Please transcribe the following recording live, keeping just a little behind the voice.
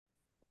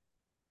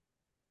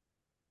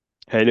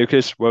Hey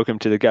Lucas, welcome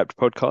to the Gapped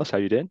podcast. How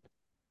you doing?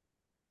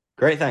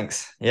 Great,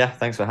 thanks. Yeah,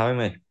 thanks for having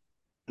me.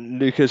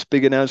 Lucas,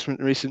 big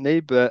announcement recently,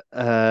 but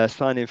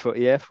signing for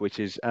EF, which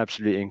is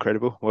absolutely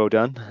incredible. Well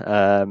done.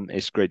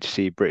 It's great to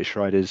see British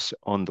riders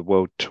on the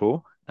world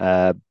tour.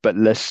 But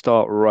let's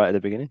start right at the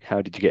beginning.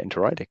 How did you get into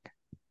riding?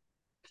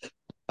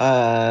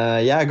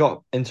 Yeah, I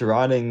got into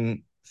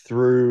riding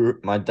through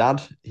my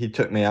dad. He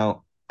took me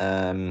out,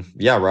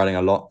 yeah, riding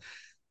a lot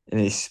in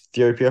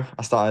Ethiopia.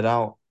 I started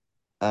out,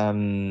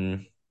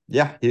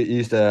 yeah, he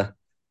used to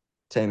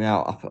take me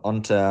out up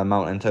onto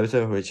Mount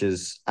Entoto, which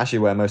is actually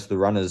where most of the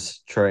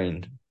runners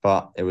trained,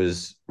 but it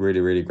was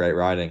really, really great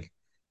riding.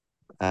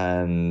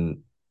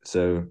 And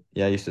so,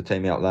 yeah, he used to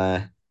take me out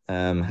there.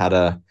 Had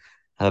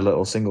a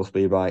little single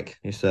speed bike.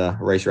 Used to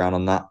race around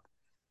on that.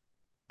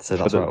 So For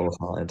that's the where it all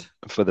started.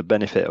 for the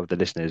benefit of the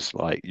listeners,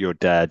 like your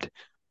dad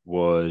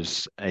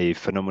was a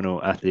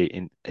phenomenal athlete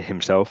in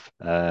himself.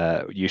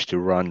 Used to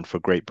run for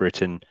Great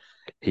Britain.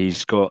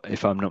 He's got,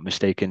 if I'm not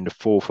mistaken, the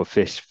fourth or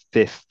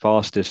fifth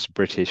fastest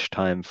British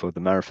time for the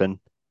marathon.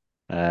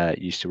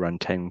 Used to run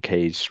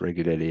 10Ks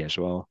regularly as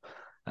well.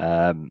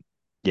 Um,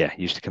 yeah,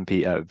 used to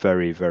compete at a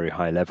very, very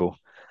high level.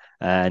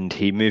 And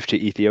he moved to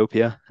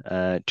Ethiopia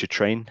to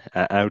train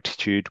at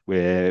altitude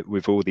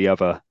with all the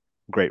other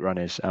great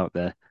runners out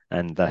there.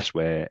 And that's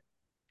where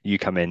you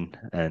come in,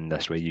 and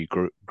that's where you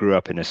grew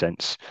up in a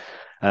sense.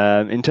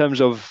 In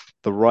terms of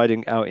the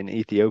riding out in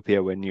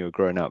Ethiopia when you were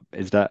growing up,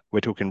 is that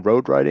we're talking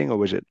road riding or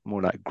was it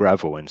more like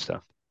gravel and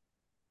stuff?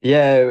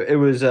 Yeah, it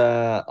was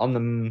on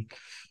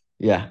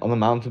the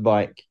mountain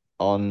bike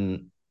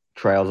on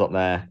trails up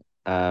there.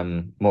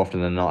 More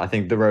often than not. I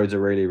think the roads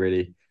are really,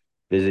 really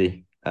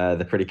busy.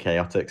 They're pretty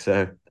chaotic,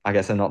 so I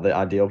guess they're not the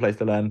ideal place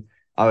to learn.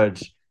 I would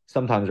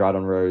sometimes ride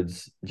on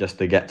roads just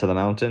to get to the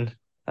mountain.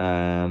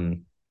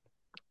 Um,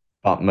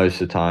 but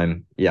most of the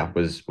time, yeah,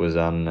 was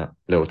on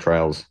little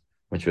trails,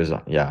 which was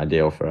yeah,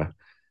 ideal for a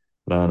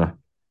learner.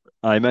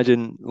 I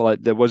imagine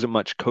like there wasn't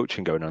much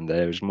coaching going on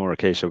there. It was more a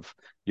case of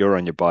you're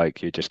on your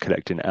bike, you're just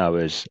collecting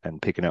hours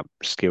and picking up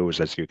skills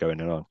as you're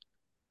going along.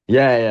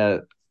 Yeah, yeah,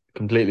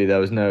 completely. There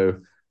was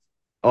no.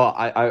 Oh,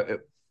 I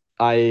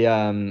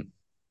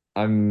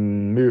I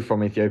moved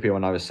from Ethiopia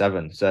when I was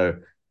 7, so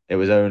it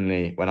was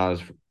only when I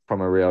was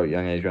from a real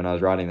young age when I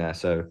was riding there.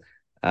 So,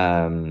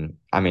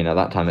 I mean, at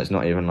that time, it's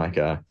not even like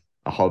a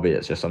hobby.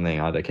 It's just something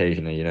I'd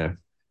occasionally,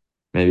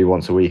 maybe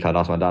once a week, I'd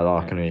ask my dad,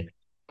 "Oh, can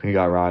we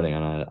go riding?"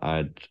 And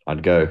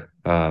I'd go.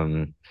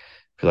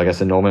 Because I guess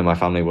the norm in my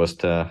family was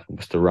to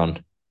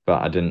run,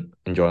 but I didn't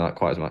enjoy that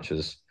quite as much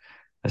as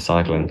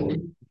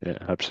cycling. Yeah,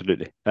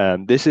 absolutely.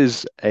 This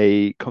is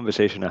a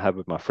conversation I have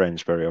with my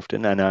friends very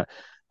often, and I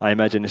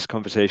imagine this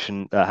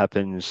conversation that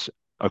happens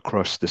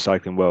across the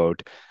cycling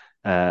world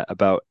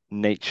about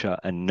nature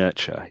and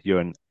nurture. You're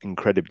an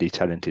incredibly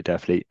talented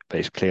athlete, but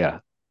it's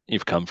clear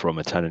you've come from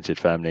a talented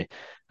family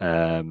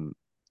um,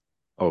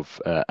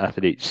 of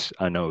athletes.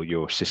 I know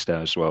your sister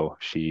as well.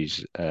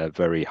 She's a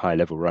very high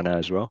level runner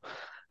as well.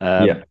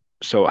 Um, Yeah.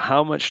 so,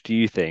 how much do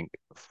you think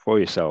for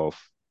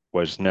yourself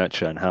was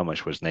nurture and how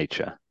much was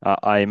nature?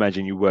 I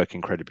imagine you work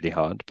incredibly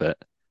hard, but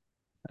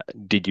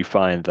did you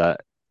find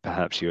that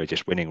perhaps you were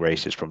just winning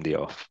races from the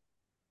off?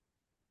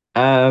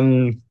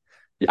 Um,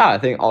 yeah, I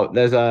think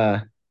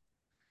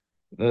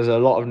there's a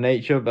lot of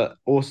nature, but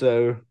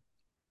also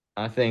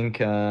I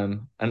think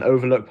an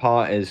overlooked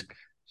part is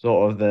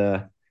sort of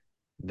the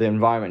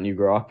environment you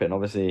grow up in.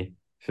 Obviously,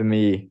 for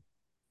me,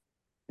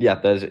 yeah,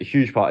 there's a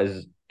huge part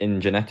is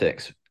in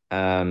genetics.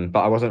 But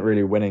I wasn't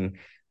really winning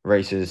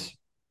races,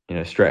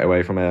 straight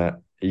away from a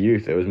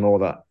youth. It was more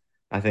that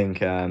I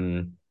think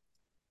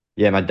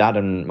yeah, my dad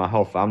and my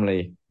whole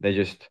family, they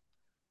just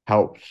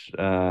helped.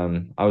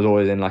 I was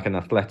always in like an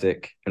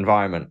athletic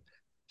environment.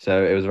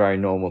 So it was very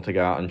normal to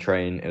go out and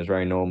train. It was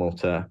very normal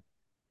to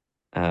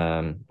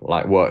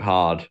like work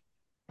hard.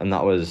 And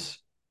that was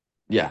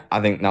yeah,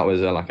 I think that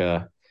was like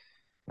a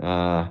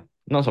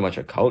not so much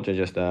a culture,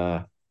 just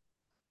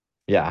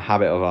yeah, a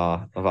habit of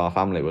our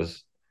family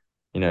was,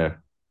 you know,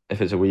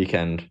 if it's a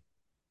weekend,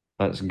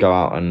 let's go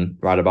out and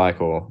ride a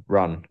bike or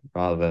run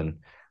rather than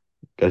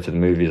go to the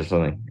movies or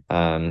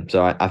something.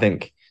 So I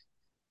think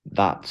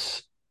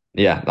that's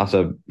yeah, that's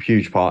a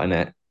huge part in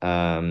it.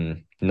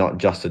 Not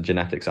just the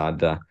genetic side,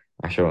 the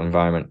actual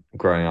environment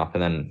growing up,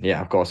 and then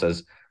yeah, of course,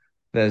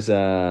 there's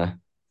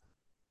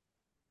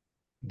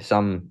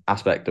some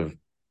aspect of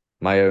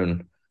my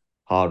own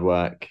hard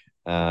work.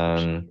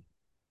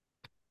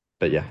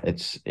 But yeah,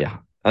 it's yeah.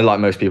 And like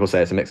most people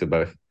say, it's a mix of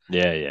both.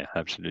 Yeah, yeah,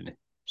 absolutely.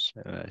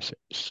 So,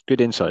 it's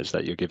good insights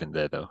that you're giving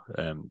there, though.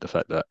 The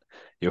fact that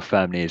your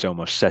family is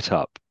almost set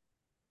up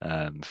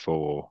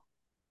for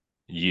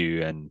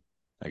you and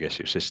I guess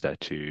your sister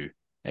to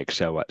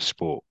excel at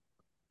sport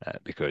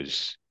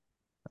because,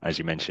 as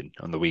you mentioned,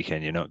 on the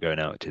weekend you're not going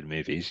out to the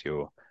movies,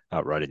 you're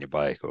out riding your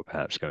bike or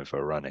perhaps going for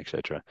a run,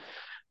 etc.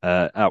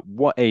 At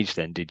what age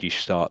then did you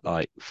start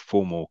like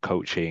formal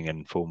coaching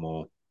and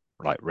formal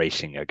like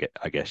racing?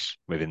 I guess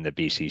within the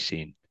BC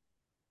scene.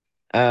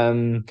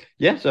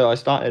 Yeah, so I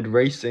started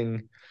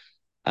racing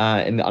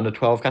in the under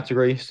 12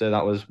 category. So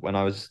that was when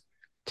I was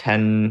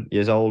 10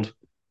 years old.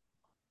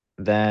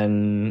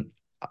 Then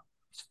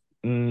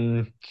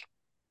mm,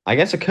 I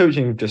guess the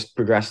coaching just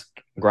progressed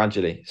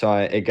gradually. So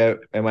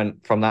it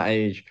went from that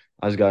age.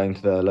 I was going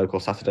to the local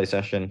Saturday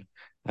session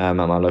at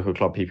my local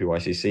club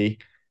PPYCC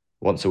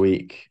once a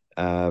week,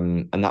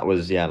 and that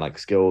was yeah like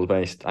skills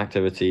based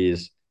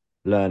activities,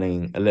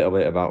 learning a little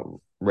bit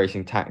about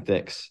racing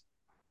tactics,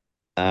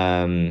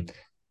 um,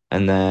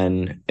 and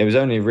then it was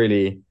only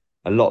really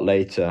a lot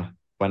later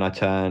when I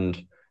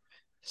turned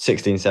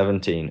 16,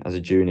 17 as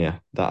a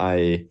junior that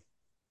I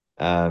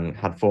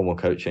had formal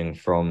coaching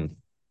from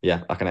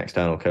yeah, like an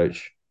external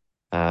coach.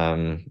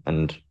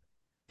 And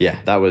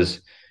yeah, that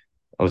was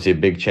obviously a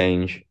big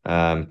change,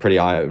 pretty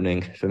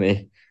eye-opening for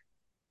me.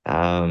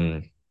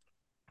 Um,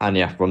 and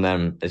yeah, from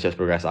then it's just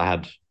progressed. I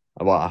had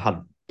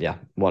yeah,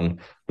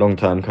 one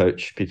long-term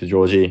coach, Peter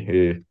Georgie,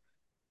 who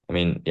I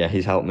mean, yeah,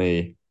 he's helped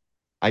me.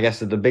 I guess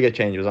that the bigger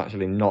change was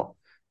actually not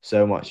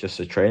so much just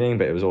the training,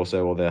 but it was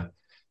also all the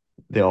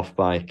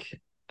off-bike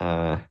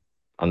uh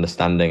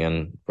understanding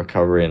and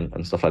recovery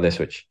and stuff like this,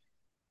 which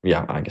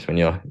yeah, I guess when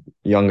you're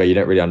younger, you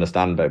don't really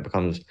understand, but it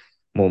becomes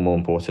more and more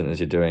important as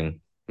you're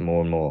doing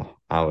more and more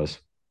hours.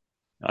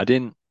 I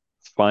didn't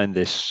find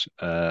this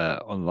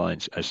online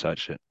as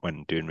such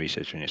when doing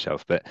research on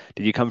yourself, but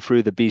did you come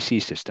through the BC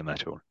system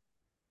at all?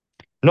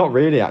 Not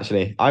really,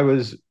 actually. I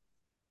was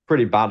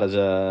pretty bad as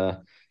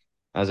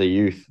a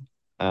youth.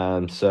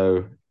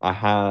 So I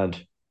had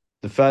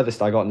the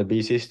furthest I got in the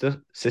BC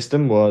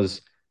system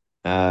was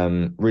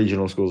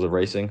regional schools of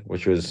racing,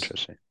 which was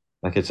Interesting.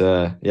 like it's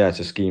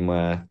a scheme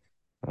where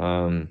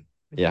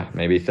yeah,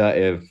 maybe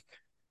 30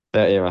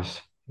 of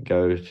us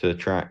go to the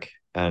track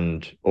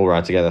and all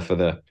ride together for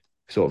the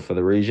sort of for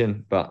the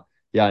region. But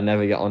yeah, I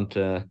never get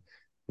onto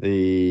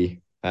the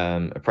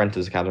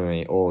apprentice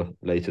academy or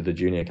later the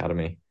junior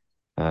academy.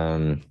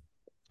 Um,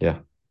 yeah.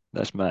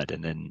 That's mad.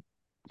 And then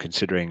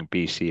considering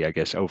BC, I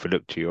guess,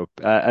 overlooked you,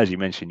 as you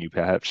mentioned, you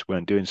perhaps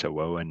weren't doing so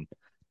well, and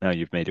now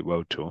you've made it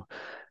world tour.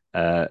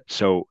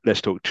 So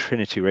let's talk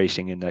Trinity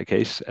Racing in that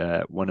case,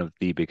 one of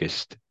the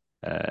biggest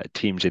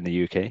teams in the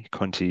UK,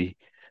 Conti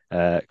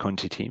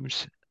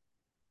teams.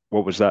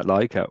 What was that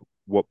like? At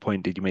what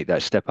point did you make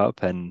that step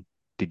up, and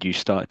did you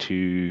start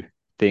to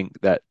think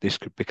that this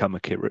could become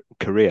a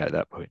career at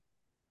that point?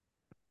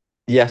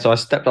 Yeah, so I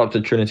stepped up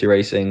to Trinity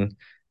Racing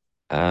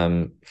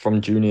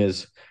from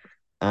juniors,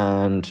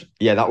 and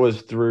yeah, that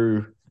was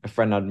through a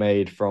friend I'd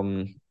made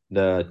from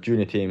the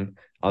junior team.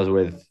 I was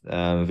with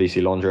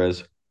VC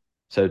Londres.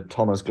 So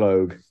Thomas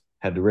Gloag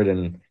had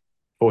ridden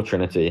for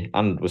Trinity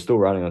and was still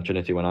riding on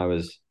Trinity when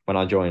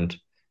I joined.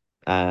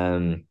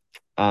 Um,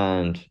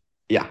 and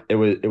yeah, it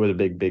was a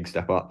big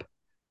step up.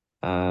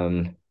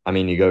 I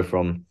mean, you go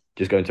from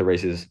just going to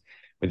races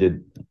with your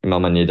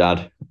mum and your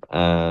dad,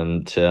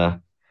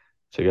 to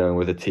going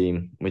with a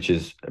team, which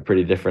is a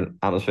pretty different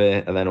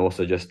atmosphere, and then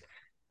also just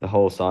the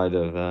whole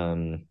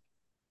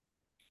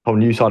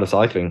new side of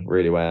cycling,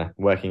 really, where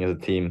working as a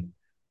team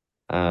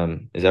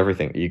is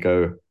everything. You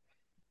go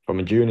from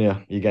a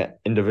junior, you get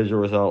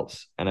individual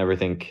results, and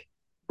everything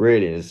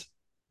really is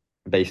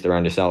based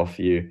around yourself.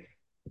 You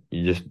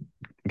just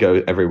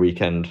go every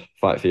weekend,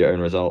 fight for your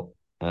own result,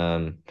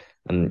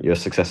 and your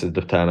success is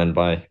determined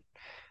by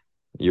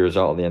your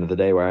result at the end of the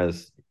day.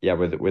 Whereas, yeah,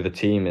 with a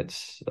team,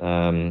 it's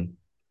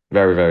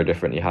very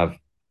different. You have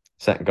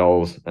set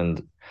goals,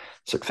 and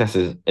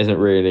isn't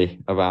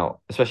really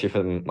about, especially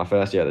for my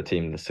first year at the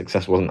team, the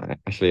success wasn't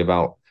actually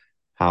about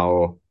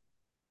how,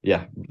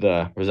 yeah,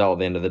 the result at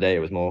the end of the day. It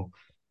was more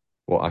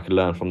what I could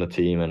learn from the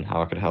team and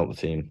how I could help the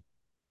team.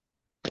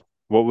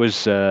 What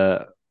was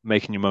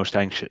making you most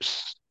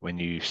anxious when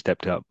you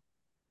stepped up?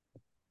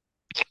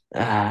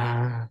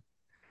 Uh,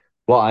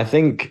 well, I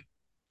think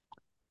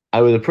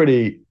I was a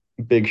pretty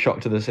big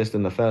shock to the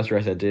system. The first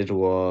race I did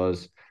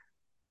was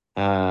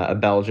a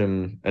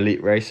Belgium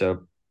elite race, a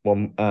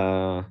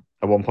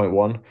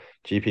 1.1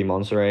 GP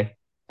Montserrat,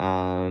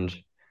 and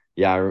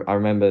yeah, I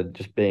remember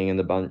just being in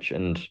the bunch,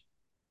 and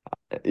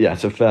yeah,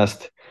 so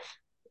first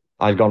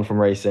I'd gone from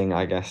racing,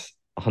 I guess,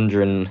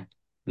 100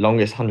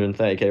 longest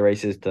 130k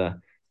races to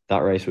that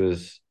race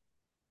was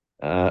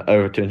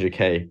over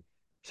 200k,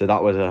 so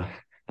that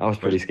was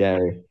pretty Was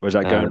scary. was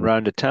that going Um,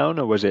 round the town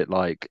or was it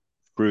like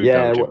through yeah,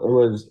 Belgium?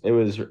 it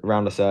was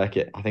around the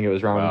circuit. I think it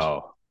was around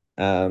Wow,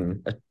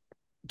 a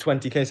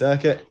 20k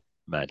circuit,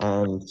 mad.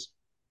 and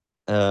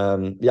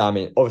yeah, I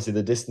mean, obviously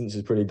the distance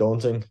is pretty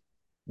daunting,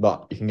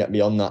 but you can get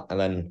beyond that. And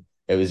then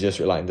it was just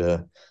like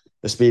the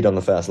speed on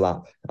the first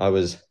lap. I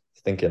was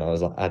thinking, I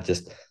was like, I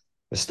just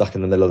was stuck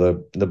in the middle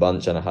of the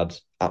bunch, and I had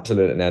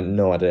absolutely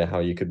no idea how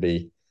you could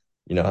be,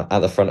 at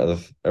the front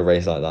of a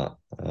race like that.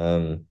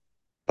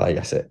 But I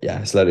guess it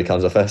slowly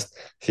comes. The first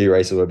few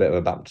races were a bit of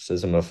a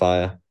baptism of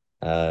fire.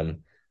 Um,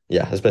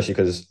 yeah, especially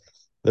because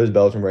those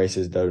Belgian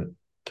races don't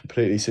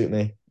completely suit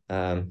me.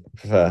 I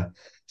prefer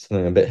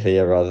something a bit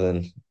here rather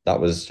than that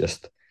was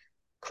just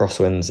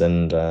crosswinds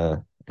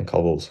and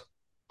cobbles.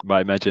 But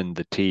I imagine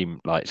the team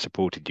like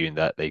supported you in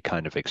that they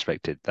kind of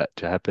expected that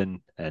to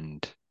happen,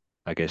 and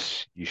I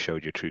guess you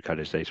showed your true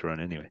colors later on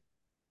anyway.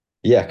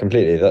 Yeah,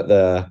 completely.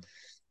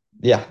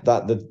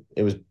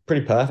 It was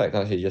pretty perfect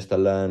actually just to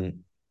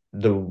learn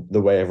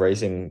the way of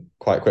racing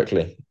quite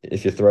quickly.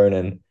 If you're thrown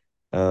in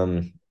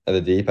at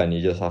the deep end,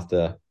 you have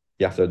to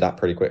adapt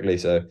pretty quickly.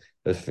 So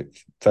those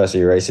first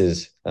few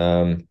races,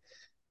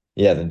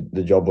 yeah,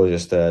 the job was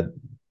just to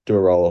do a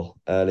roll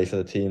early for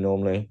the team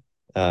normally.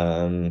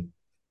 Um,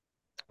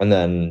 and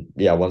then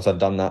yeah, once I'd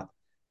done that,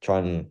 try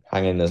and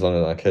hang in as long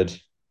as I could.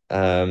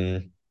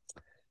 Um,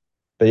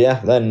 but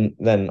yeah,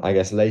 then I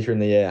guess later in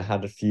the year I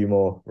had a few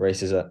more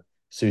races that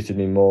suited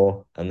me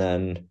more, and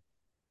then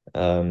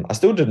I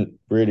still didn't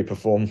really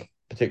perform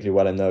particularly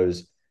well in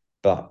those,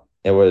 but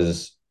it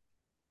was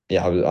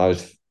yeah, I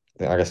was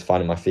I guess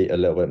finding my feet a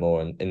little bit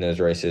more in those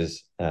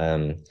races,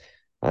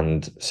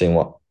 and seeing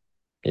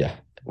yeah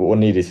what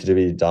needed to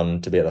be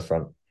done to be at the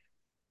front.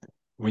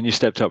 When you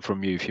stepped up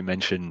from youth, you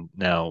mentioned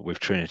now with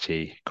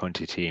Trinity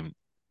Conti team,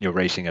 you're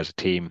racing as a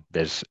team.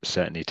 There's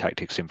certainly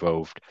tactics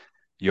involved.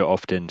 You're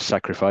often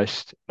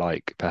sacrificed,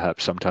 like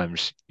perhaps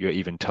sometimes you're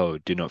even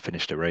told, do not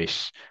finish the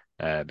race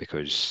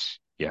because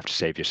you have to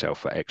save yourself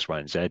for X, Y,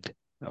 and Z,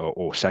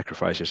 or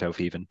sacrifice yourself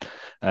even.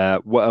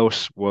 What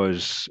else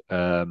was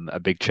a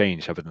big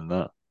change other than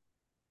that?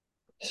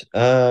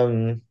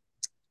 Um,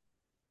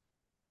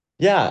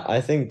 Yeah,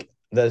 I think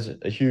there's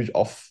a huge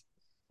off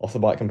the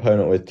bike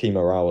component with team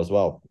morale as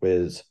well.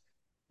 With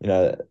you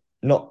know,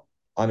 not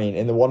I mean,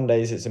 in the one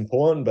days it's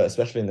important, but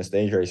especially in the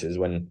stage races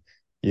when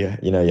you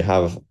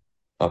have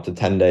up to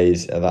 10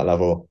 days at that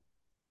level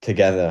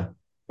together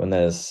when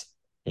there's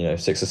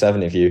 6 or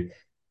 7 of you,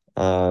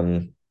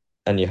 um,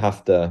 and you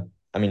have to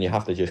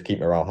just keep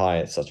morale high.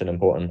 It's such an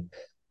important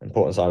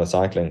side of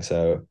cycling.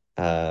 So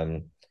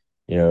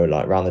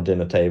like around the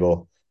dinner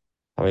table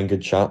having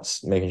good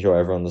chats, making sure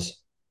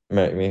everyone's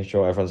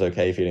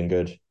okay, feeling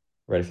good,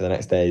 ready for the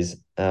next days.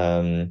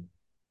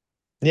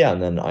 Yeah,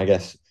 and then I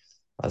guess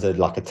as a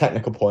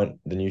technical point,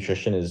 the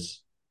nutrition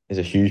is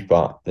a huge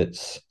part.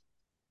 It's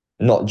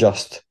not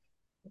just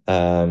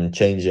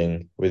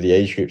changing with the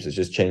age groups, it's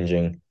just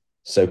changing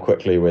so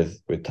quickly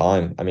with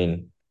time. I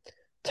mean,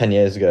 10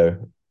 years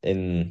ago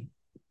in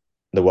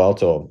the World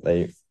Tour,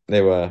 they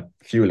were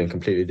fueling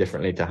completely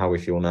differently to how we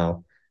fuel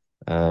now.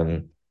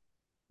 Um,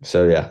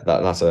 so yeah,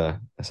 that's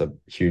a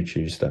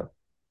huge step.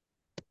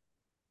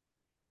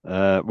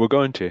 We'll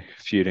go into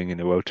feuding in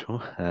the World Tour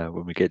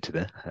when we get to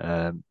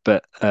there.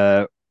 But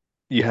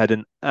you had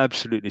an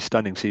absolutely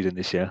stunning season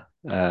this year.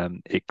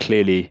 It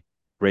clearly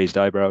raised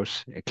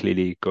eyebrows. It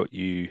clearly got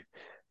you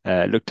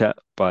looked at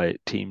by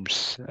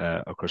teams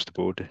across the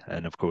board,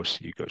 and of course,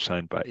 you got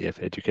signed by EF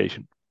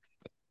Education.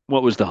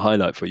 What was the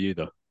highlight for you,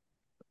 though?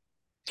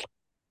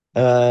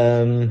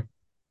 Um,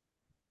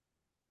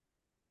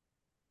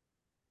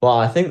 well,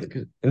 I think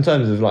in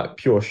terms of like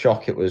pure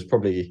shock, it was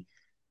probably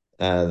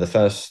the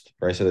first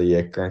race of the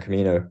year, Gran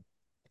Camino.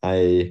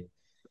 I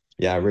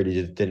I really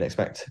didn't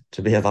expect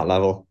to be at that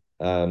level.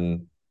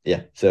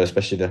 Yeah, so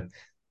especially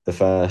the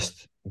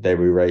first day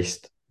we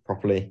raced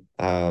properly,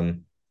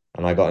 and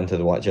I got into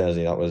the white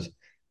jersey, that was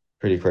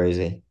pretty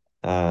crazy.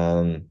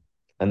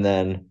 And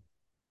then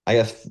I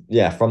guess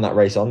yeah, from that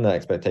race on, the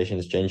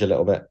expectations change a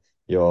little bit.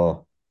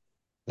 You're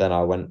Then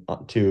I went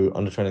up to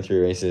under 23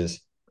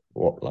 races,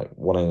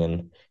 wanting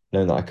and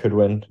knowing that I could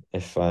win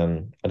if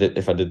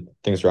I did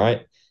things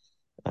right.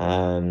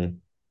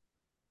 Um,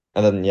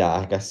 and then yeah,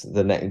 I guess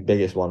the next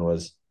biggest one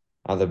was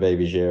at the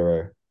Baby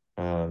Giro.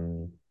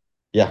 Um,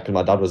 yeah, because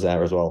my dad was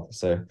there as well,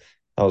 so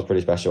that was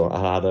pretty special.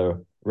 I had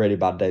a really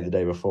bad day the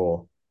day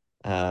before,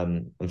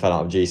 and fell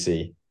out of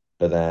GC,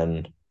 but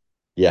then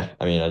yeah,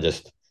 I mean, I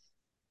just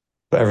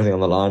put everything on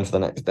the line for the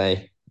next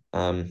day.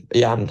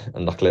 Yeah,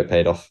 and luckily it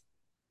paid off.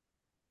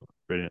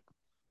 Brilliant.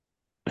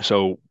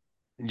 So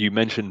you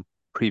mentioned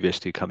previous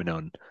to coming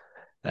on,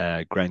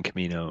 Gran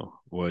Camino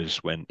was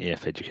when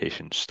EF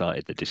Education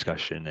started the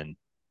discussion and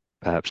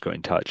perhaps got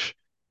in touch.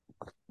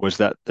 Was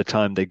that the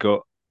time they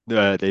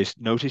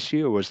noticed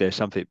you, or was there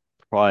something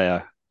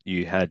prior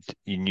you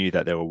knew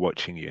that they were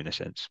watching you in a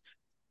sense?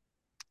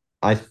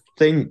 I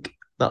think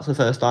that's the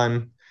first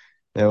time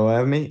they were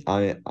aware of me.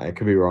 I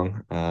could be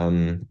wrong.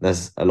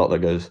 There's a lot that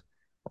goes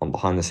on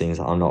behind the scenes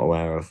that I'm not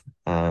aware of.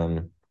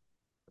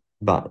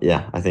 But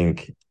yeah, I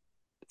think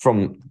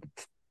from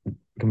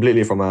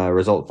completely from a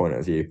result point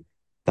of view,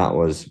 that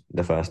was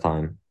the first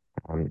time.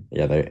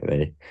 Yeah,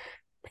 they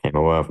became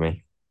aware of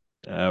me.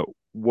 Uh,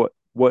 what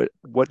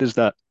does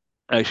that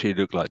actually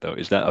look like though?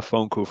 Is that a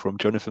phone call from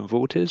Jonathan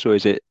Walters, or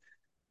is it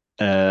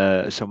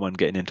someone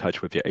getting in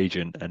touch with your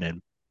agent and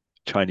then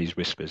Chinese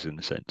whispers in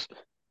the sense?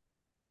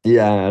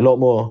 Yeah, a lot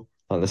more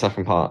like the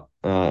second part.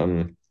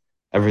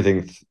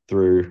 Everything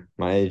through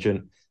my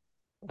agent.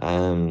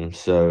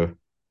 So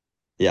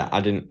yeah,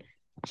 I didn't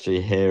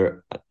actually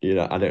hear,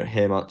 I don't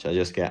hear much. I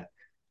just get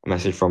a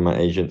message from my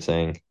agent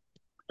saying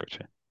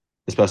Gotcha.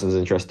 this person's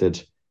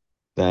interested.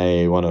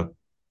 They want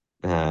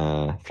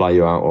to fly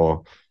you out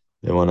or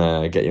they want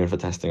to get you in for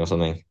testing or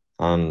something.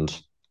 And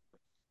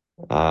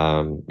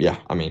yeah,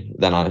 I mean,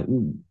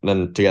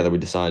 then together we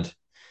decide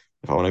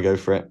if I want to go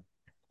for it.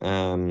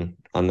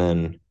 And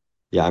then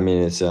yeah, I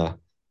mean,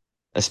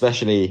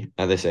 especially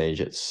at this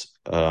age, it's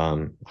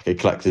like a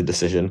collective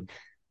decision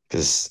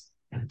because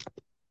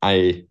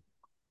I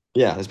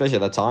yeah, especially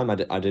at that time, I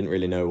didn't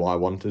really know what I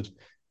wanted.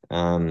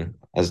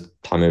 As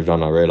time moved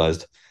on, I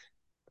realized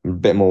a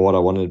bit more what I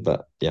wanted,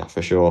 but yeah,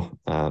 for sure,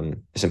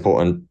 it's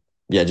important.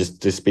 Yeah,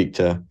 just to speak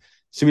to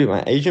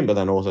my agent, but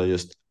then also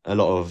just a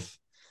lot of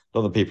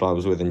the people I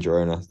was with in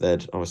Girona,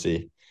 they'd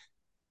obviously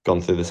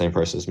gone through the same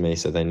process as me,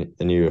 so they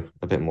knew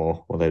a bit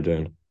more what they were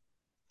doing.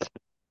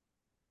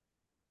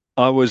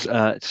 I was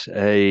at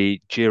a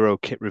Giro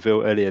kit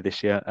reveal earlier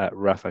this year at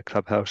Rafa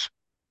Clubhouse.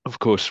 Of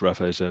course,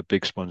 Rafa is a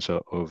big sponsor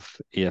of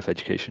EF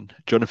Education.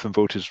 Jonathan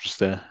Walters was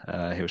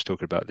there. He was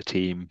talking about the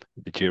team,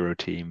 the Giro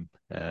team,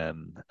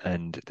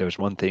 and there was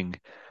one thing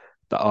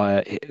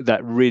that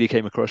really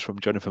came across from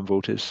Jonathan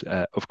Walters.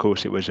 Of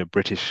course, it was a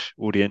British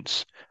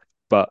audience,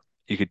 but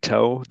you could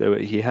tell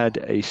he had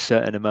a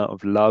certain amount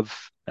of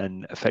love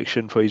and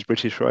affection for his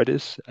British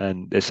riders,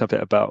 and there's something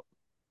about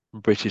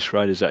British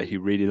riders that he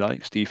really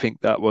likes. Do you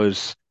think that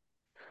was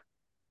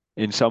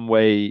in some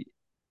way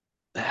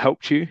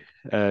helped you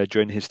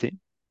join his team?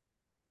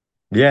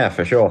 Yeah,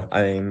 for sure.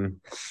 I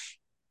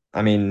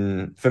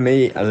mean, for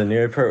me as a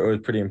neopro, it was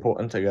pretty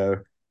important to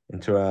go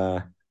into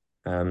a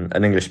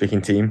an English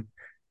speaking team,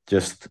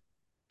 just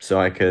so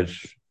I could.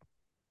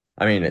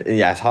 I mean,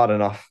 yeah, it's hard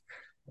enough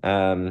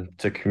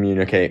to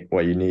communicate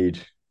what you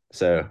need,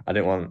 so I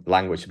didn't want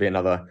language to be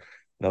another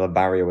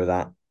barrier with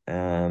that.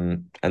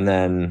 And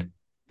then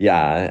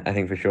yeah, I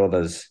think for sure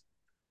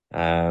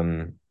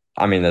um,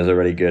 I mean, there's a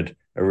really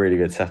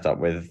good setup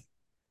with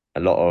a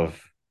lot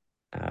of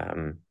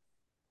um,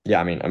 yeah,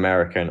 I mean,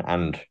 American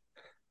and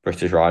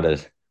British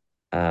riders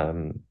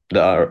that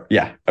are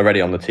yeah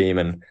already on the team,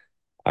 and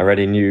I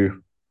already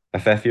knew a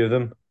fair few of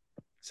them,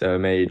 so it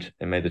made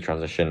the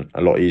transition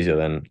a lot easier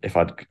than if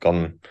I'd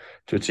gone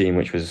to a team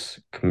which was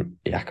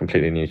yeah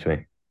completely new to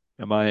me.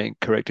 Am I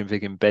correct in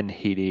thinking Ben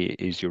Healy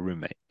is your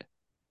roommate?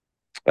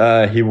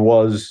 He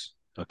was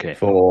Okay,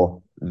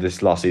 for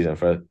this last season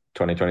for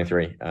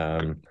 2023,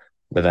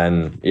 but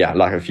then yeah,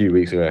 like a few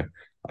weeks ago,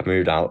 I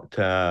moved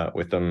out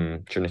with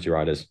them Trinity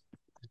riders.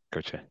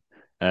 gotcha.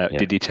 Yeah,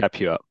 Did he tap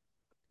you up?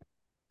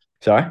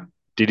 sorry.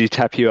 Did he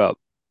tap you up,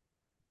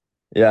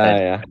 Yeah, Ben?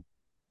 yeah.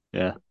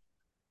 Yeah,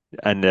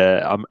 and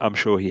I'm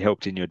sure he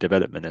helped in your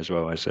development as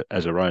well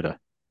as a rider.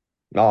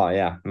 Oh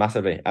yeah,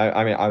 massively.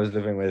 I mean, I was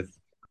living with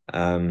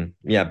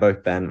yeah,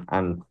 both Ben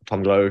and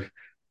Tom Glover,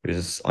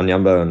 who's on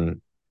Yumbo,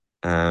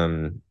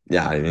 and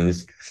yeah, I mean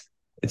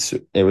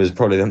it was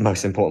probably the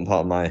most important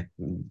part of my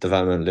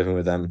development living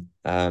with them.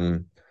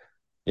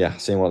 Yeah,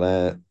 seeing what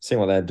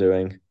they're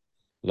doing,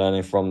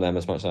 learning from them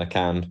as much as I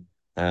can.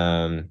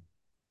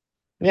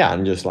 Yeah,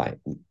 and just like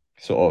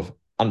sort of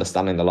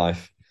understanding the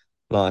life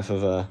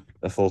of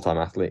a full-time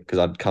athlete because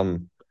I'd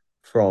come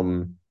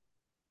from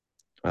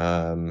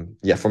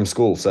yeah from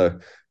school, so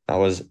that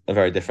was a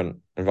very different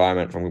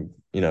environment from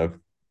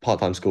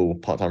part-time school,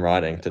 part-time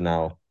riding to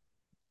now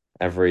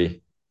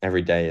every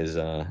every day is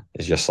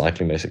just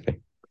cycling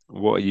basically.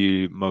 What are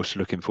you most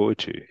looking forward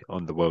to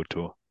on the world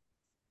tour?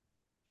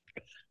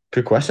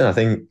 Good question. I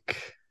think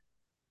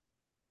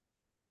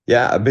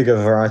yeah, a bigger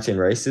variety in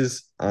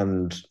races,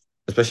 and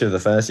especially the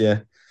first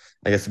year,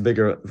 I guess a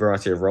bigger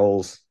variety of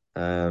roles.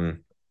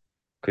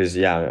 Because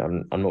yeah,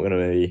 I'm not going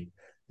to be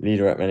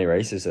leader at many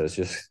races, so it's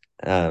just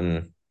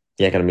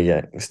yeah, going to be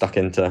getting stuck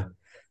into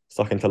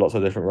lots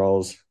of different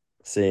roles,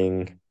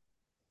 seeing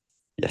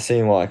yeah,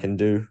 seeing what I can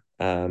do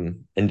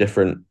in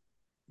different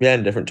yeah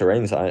in different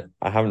terrains.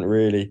 I haven't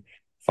really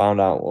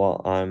found out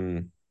what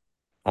I'm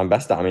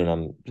best at. I mean,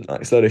 I'm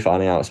like slowly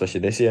finding out,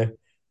 especially this year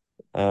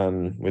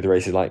with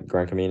races like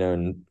Gran Camino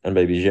and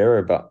Baby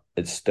Giro, but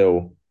it's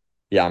still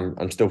yeah,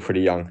 I'm still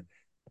pretty young.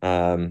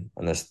 And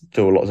there's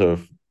still lots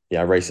of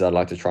yeah races I'd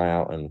like to try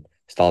out and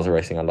styles of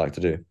racing I'd like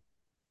to do.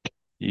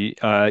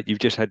 You've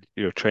just had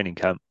your training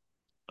camp.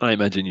 I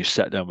imagine you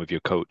sat down with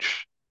your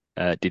coach.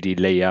 Did he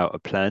lay out a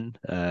plan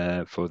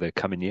for the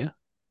coming year?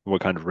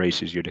 What kind of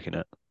races you're looking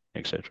at,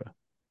 etc.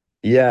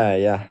 Yeah,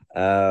 yeah.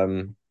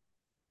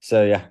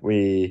 So yeah,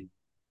 we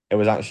it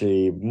was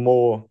actually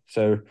more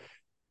so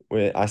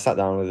I sat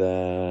down with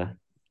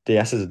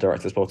DS as a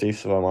director sportif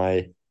for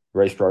my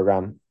race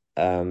program,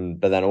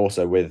 but then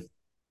also with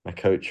my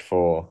coach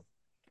for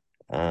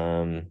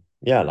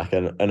yeah, like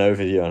an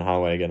overview on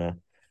how we're gonna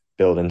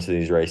build into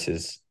these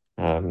races.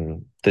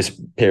 This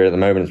period at the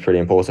moment is pretty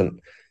important.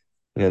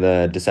 You know,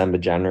 the December,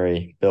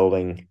 January,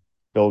 building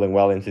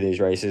well into these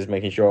races,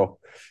 making sure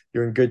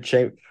you're in good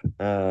shape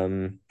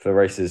for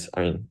races.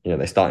 I mean, you know,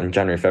 they start in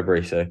January,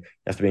 February, so you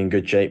have to be in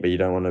good shape, but you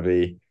don't want to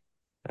be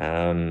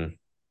um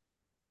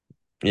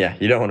yeah,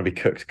 you don't want to be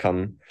cooked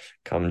come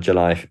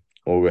July,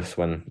 August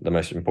when the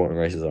most important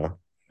races are.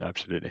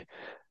 Absolutely.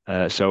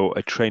 So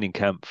a training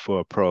camp for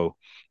a pro.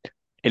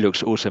 It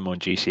looks awesome on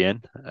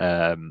GCN,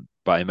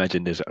 but I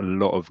imagine there's a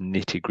lot of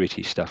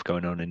nitty-gritty stuff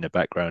going on in the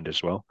background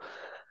as well.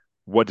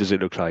 What does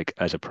it look like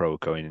as a pro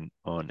going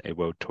on a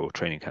world tour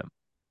training camp?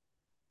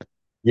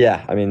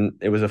 Yeah, I mean,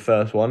 it was a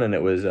first one and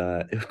it was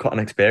quite an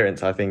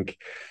experience. I think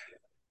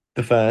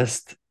the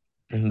first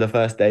the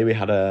first day we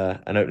had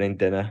a an opening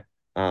dinner,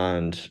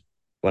 and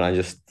when I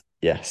just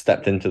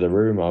stepped into the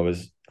room, I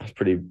was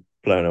pretty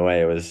blown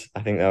away. It was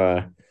I think there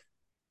were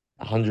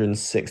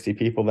 160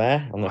 people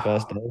there on the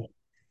first Wow. day.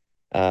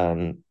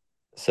 Um,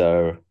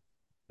 so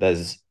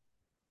there's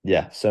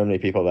so many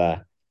people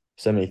there,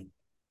 so many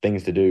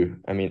things to do.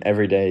 I mean,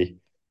 every day,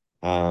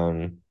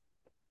 um,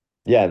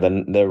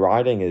 the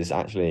riding is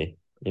actually,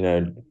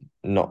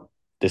 not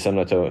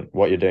dissimilar to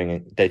what you're doing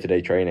in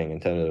day-to-day training in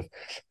terms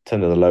of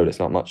the load. It's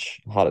not much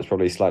harder. It's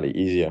probably slightly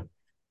easier.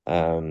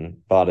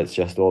 But it's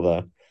just all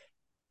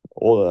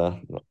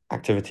the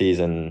activities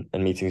and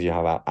meetings you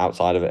have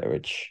outside of it,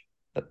 which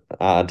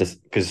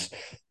just because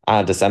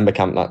at December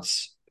camp,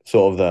 that's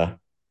sort of the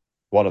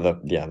one of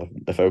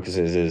the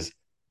focuses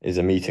is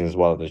the meetings as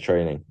well as the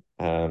training.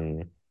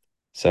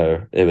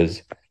 So it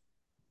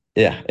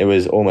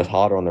was almost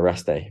harder on the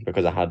rest day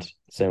because I had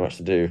so much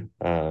to do.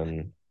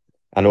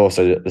 And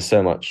also there's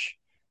so much,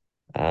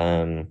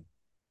 um,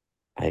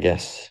 I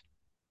guess,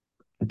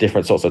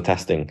 different sorts of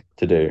testing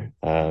to do.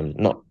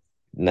 Not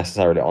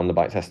necessarily on the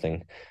bike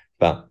testing,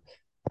 but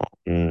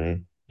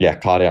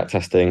cardiac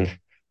testing,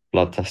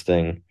 blood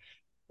testing,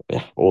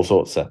 all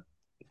sorts that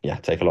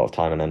take a lot of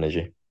time and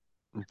energy.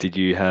 Did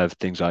you have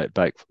things like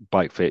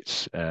bike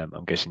fits?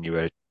 I'm guessing you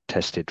were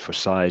tested for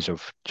size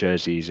of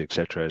jerseys,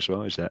 etc. as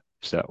well. Is that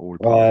all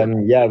part of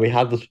it? Yeah, we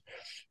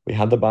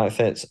had the bike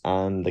fits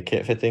and the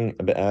kit fitting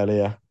a bit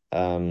earlier.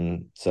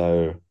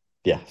 So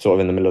sort of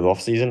in the middle of the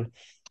off season.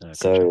 Gotcha.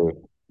 So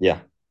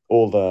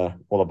all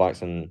the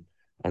bikes and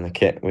the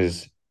kit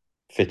was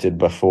fitted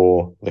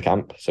before the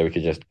camp, so we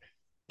could just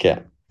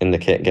get in the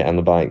kit, get on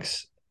the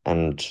bikes,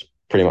 and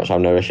pretty much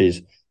have no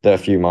issues. There are a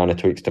few minor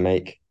tweaks to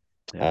make,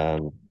 Yeah.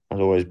 as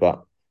always,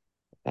 but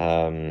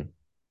um,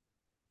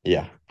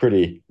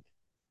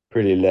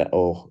 pretty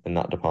little in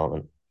that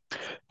department.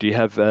 Do you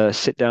have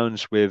sit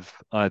downs with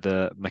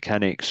either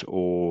mechanics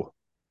or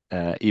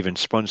even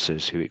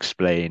sponsors who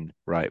explain,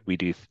 right, we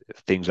do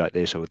things like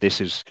this, or this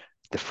is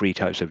the three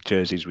types of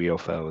jerseys we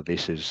offer, or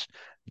this is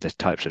the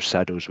types of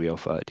saddles we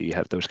offer? Do you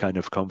have those kind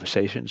of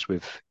conversations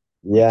with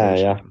Yeah,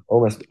 those? yeah.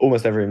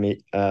 Almost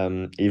every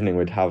evening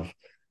we'd have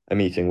a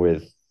meeting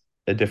with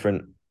a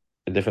different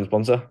a different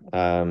sponsor,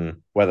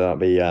 whether that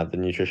be the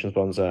nutrition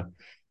sponsor,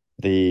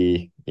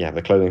 the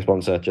clothing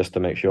sponsor, just to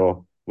make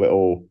sure we're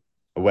all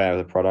aware of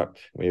the product,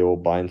 we all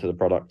buy into the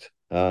product,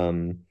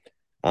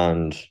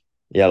 and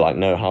like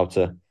know how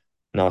to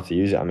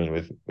use it. I mean,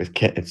 with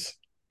kit, it's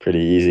pretty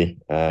easy,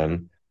 Yeah,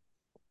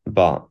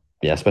 but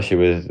especially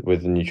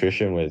with the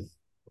nutrition, with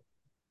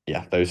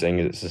those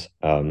things, it's just,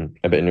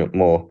 a bit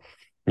more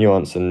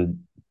nuanced and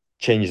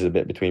changes a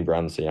bit between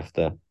brands. So you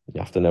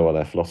have to know what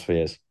their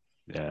philosophy is.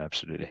 yeah,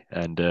 absolutely.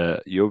 And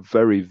you're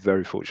very,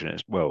 very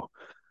fortunate. Well,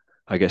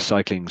 I guess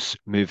cycling's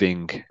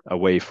moving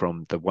away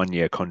from the 1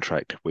 year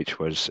contract, which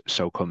was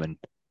so common.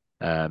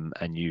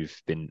 And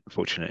you've been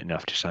fortunate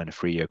enough to sign a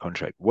 3 year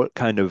contract. What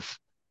kind of,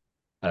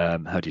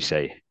 how do you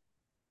say,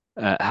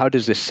 how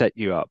does this set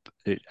you up?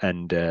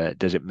 And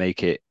does it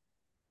make it,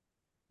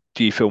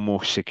 do you feel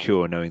more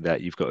secure knowing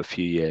that you've got a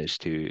few years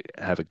to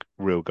have a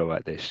real go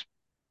at this?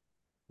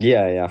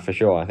 Yeah, yeah, for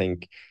sure. I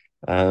think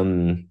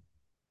um,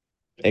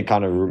 it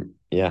kind of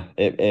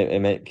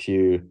it makes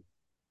you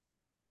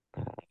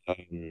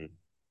um,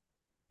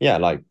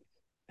 like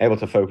able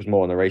to focus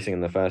more on the racing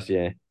in the first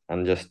year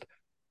and just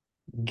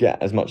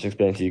get as much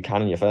experience as you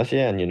can in your first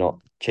year, and you're not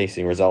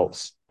chasing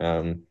results,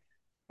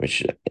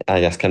 which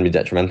I guess can be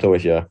detrimental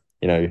if you're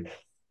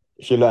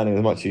learning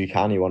as much as you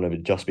can. You want to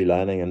just be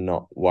learning and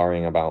not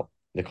worrying about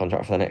the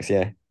contract for the next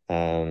year.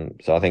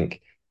 So I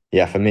think,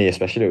 for me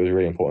especially, it was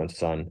really important to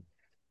sign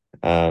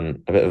a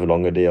bit of a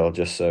longer deal,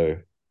 just so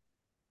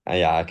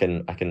I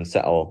can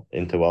settle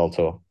into World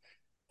Tour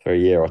for a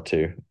year or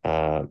two,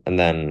 and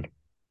then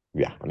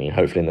I mean,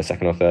 hopefully in the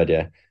second or third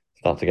year,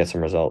 start to get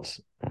some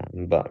results.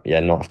 But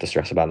not have to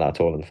stress about that at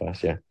all in the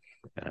first year.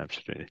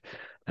 Absolutely.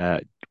 Uh,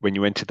 when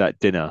you went to that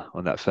dinner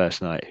on that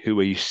first night, who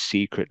were you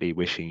secretly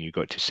wishing you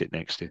got to sit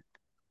next to?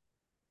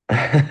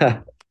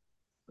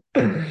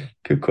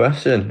 Good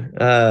question.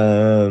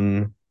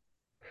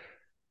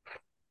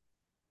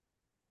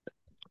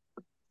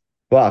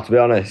 Well, to be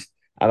honest,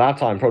 at that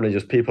time, probably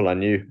just people I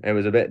knew. It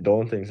was a bit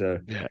daunting. So,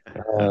 Yeah,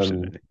 um,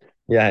 absolutely.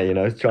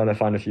 trying to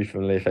find a few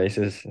familiar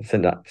faces,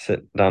 sit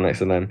down next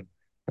to them.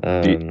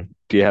 Do you, Um,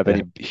 do you have yeah,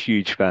 any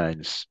huge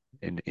fans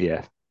in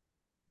EF?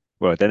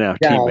 Well, they're now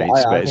yeah.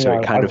 teammates, I but think so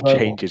it kind I've of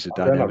grown up. changes the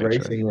I've grown up dynamics,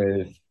 right? racing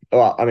with.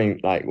 Well, I mean,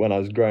 like when I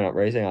was growing up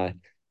racing,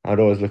 I'd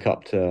always look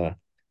up to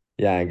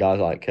guys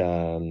like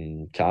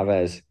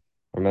Chavez.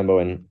 I remember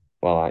when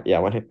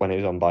he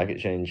was on Bike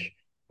Exchange,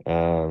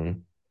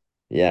 um,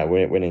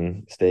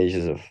 winning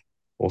stages of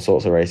all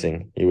sorts of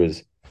racing. He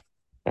was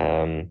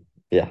um,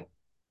 yeah,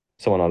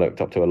 someone I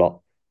looked up to a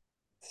lot.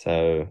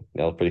 So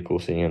that was pretty cool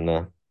seeing him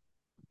there.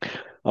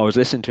 I was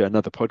listening to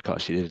another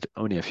podcast you did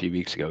only a few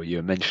weeks ago. You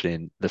were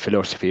mentioning the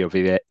philosophy of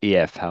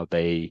EF, how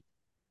they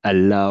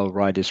allow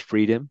riders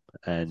freedom,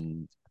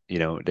 and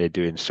they're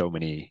doing so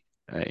many.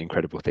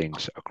 incredible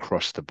things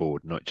across the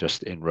board, not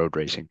just in road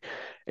racing.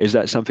 Is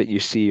that something you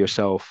see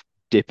yourself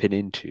dipping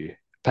into?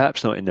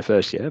 Perhaps not in the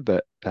first year,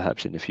 but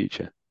perhaps in the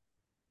future,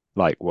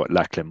 like what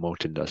Lachlan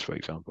Morton does, for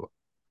example.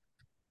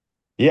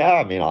 Yeah,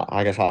 I mean,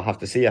 I guess I'll have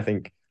to see. I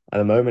think at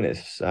the moment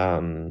it's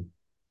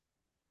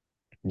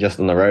just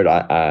on the road.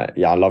 I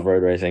love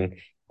road racing.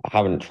 I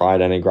haven't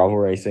tried any gravel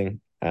racing.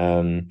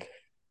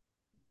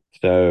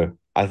 So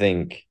I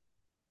think,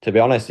 to be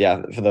honest,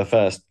 yeah, for the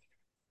first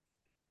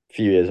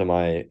few years of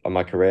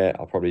my career,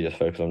 I'll probably just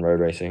focus on road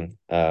racing,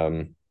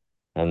 and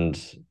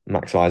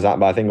maximize that.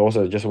 But I think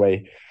also just the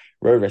way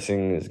road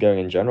racing is going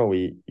in general,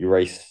 we you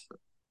race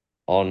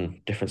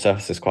on different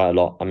surfaces quite a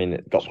lot. I mean,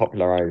 it got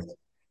popularized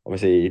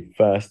obviously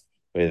first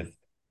with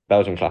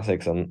Belgian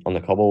classics on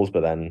the cobbles,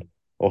 but then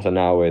also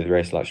now with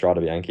races like Strada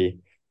Bianchi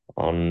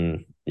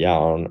on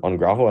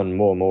gravel, and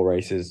more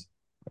races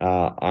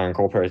are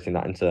incorporating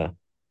that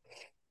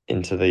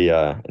into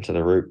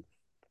the route.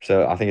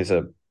 So I think it's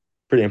a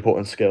pretty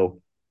important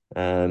skill,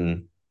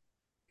 um,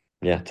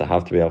 yeah, to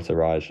have to be able to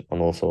ride on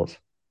all sorts.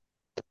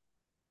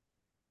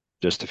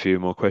 Just a few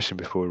more questions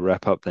before we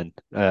wrap up then.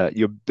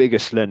 Your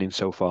biggest learning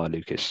so far,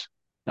 Lucas,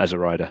 as a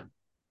rider?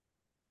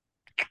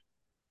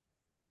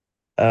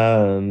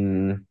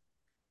 Um,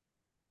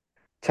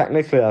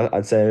 Technically,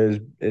 I'd say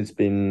it's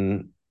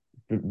been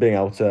being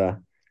able to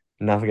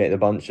navigate the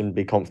bunch and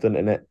be confident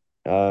in it.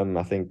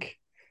 I think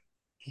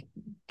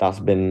that's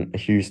been a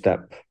huge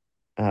step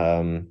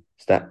for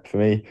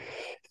me.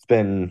 It's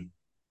been,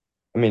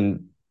 I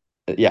mean,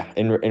 yeah,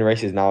 in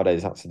races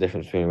nowadays, that's the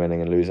difference between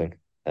winning and losing.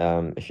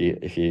 If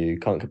you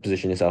can't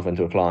position yourself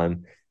into a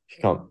climb, if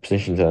you can't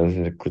position yourself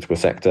into a critical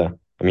sector,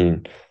 I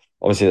mean,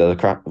 obviously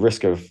there's a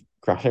risk of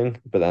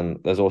crashing, but then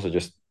there's also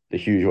just the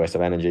huge waste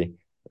of energy.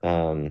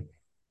 Um,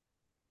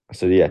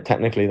 so yeah,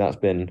 technically that's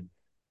been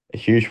a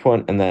huge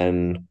point. And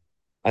then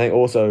I think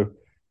also,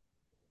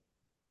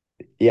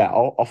 yeah,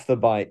 off the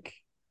bike,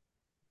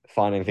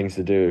 finding things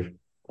to do,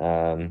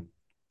 to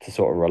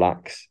sort of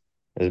relax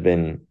has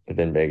been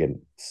big.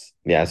 And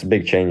it's a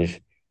big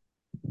change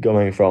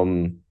going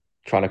from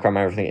trying to cram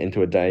everything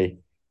into a day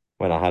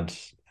when I had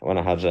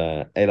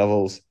A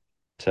levels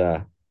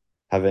to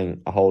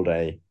having a whole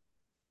day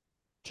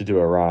to do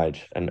a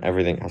ride, and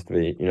everything has to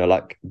be,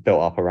 like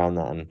built up around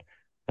that,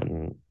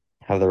 and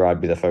have the ride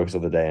be the focus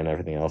of the day, and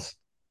everything else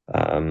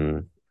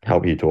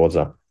help you towards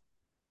that.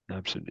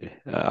 Absolutely.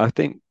 I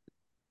think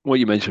what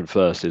you mentioned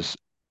first is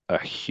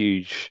a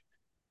huge,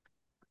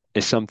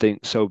 it's something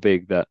so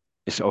big that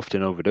it's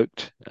often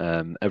overlooked.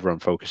 Everyone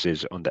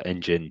focuses on the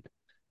engine,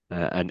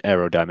 and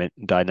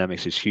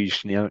aerodynamics is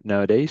huge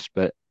nowadays,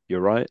 but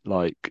you're right,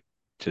 like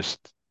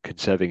just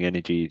conserving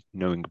energy,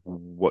 knowing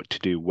what to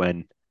do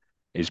when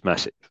is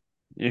massive.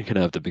 You can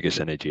have the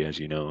biggest energy, as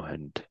you know,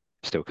 and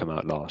still come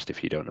out last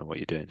if you don't know what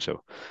you're doing.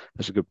 So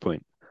that's a good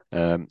point.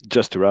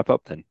 Just to wrap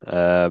up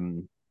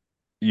then,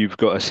 you've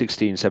got a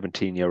 16,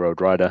 17-year-old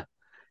rider.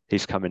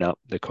 He's coming up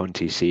the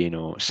Conti scene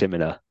or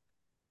similar.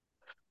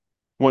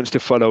 Wants to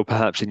follow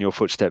perhaps in your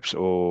footsteps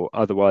or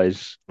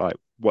otherwise, like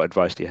what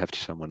advice do you have to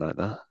someone like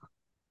that?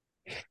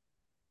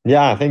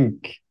 Yeah, I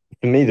think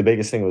for me the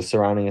biggest thing was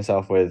surrounding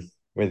yourself with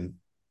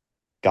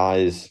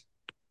guys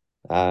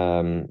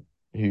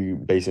who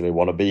basically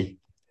want to be.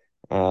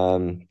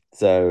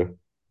 So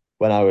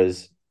when I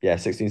was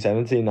 16,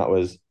 17, that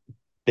was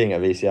being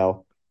at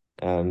VCL,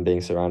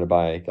 being surrounded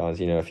by guys,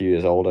 a few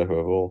years older who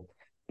have all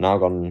now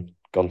gone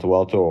to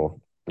World Tour,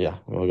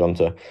 or gone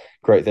to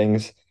great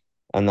things.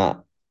 And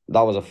that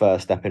was a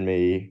first step in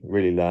me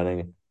really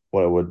learning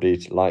what it would be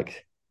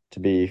like to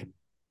be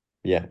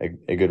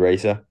a good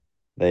racer.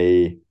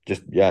 They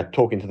just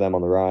talking to them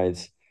on the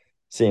rides,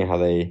 seeing how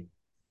they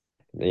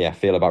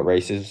feel about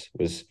races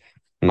was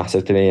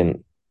massive to me,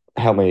 and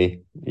helped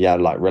me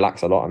like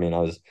relax a lot. I mean,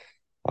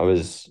 I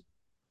was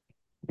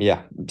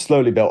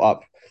slowly built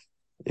up.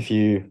 If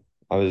you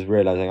I was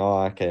realizing,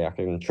 oh, okay, I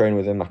can train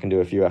with them, I can do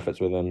a few efforts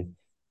with them,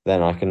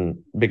 then I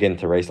can begin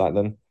to race like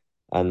them.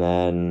 And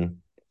then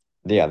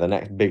the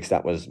next big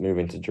step was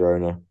moving to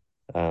Girona,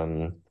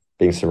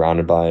 being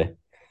surrounded by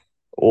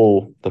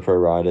all the pro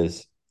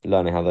riders,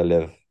 learning how they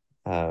live.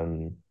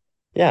 Um,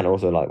 and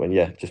also like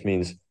just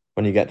means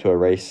when you get to a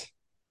race,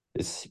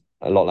 it's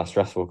a lot less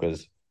stressful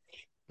because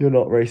you're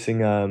not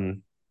racing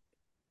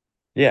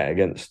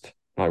against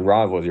like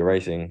rivals. You're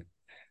racing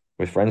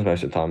with friends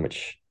most of the time,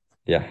 which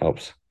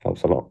helps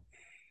a lot.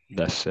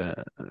 That's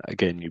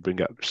again, you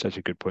bring up such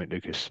a good point,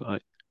 Lucas.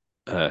 Like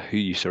who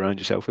you surround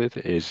yourself with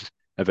is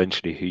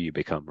eventually who you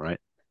become, right?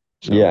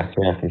 So Yeah,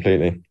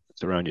 completely.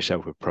 surround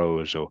yourself with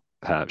pros or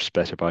perhaps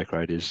better bike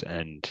riders,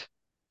 and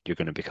you're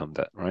going to become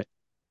that, right?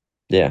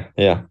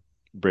 Yeah.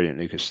 Brilliant,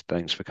 Lucas.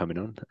 Thanks for coming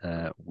on.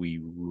 We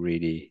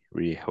really,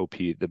 really hope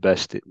you the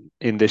best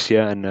in this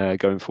year and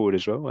going forward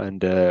as well.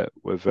 And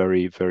we're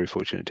very, very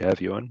fortunate to have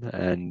you on.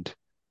 And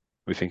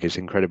we think it's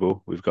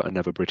incredible. We've got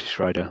another British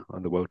rider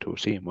on the World Tour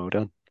scene. Well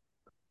done.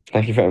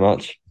 Thank you very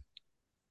much.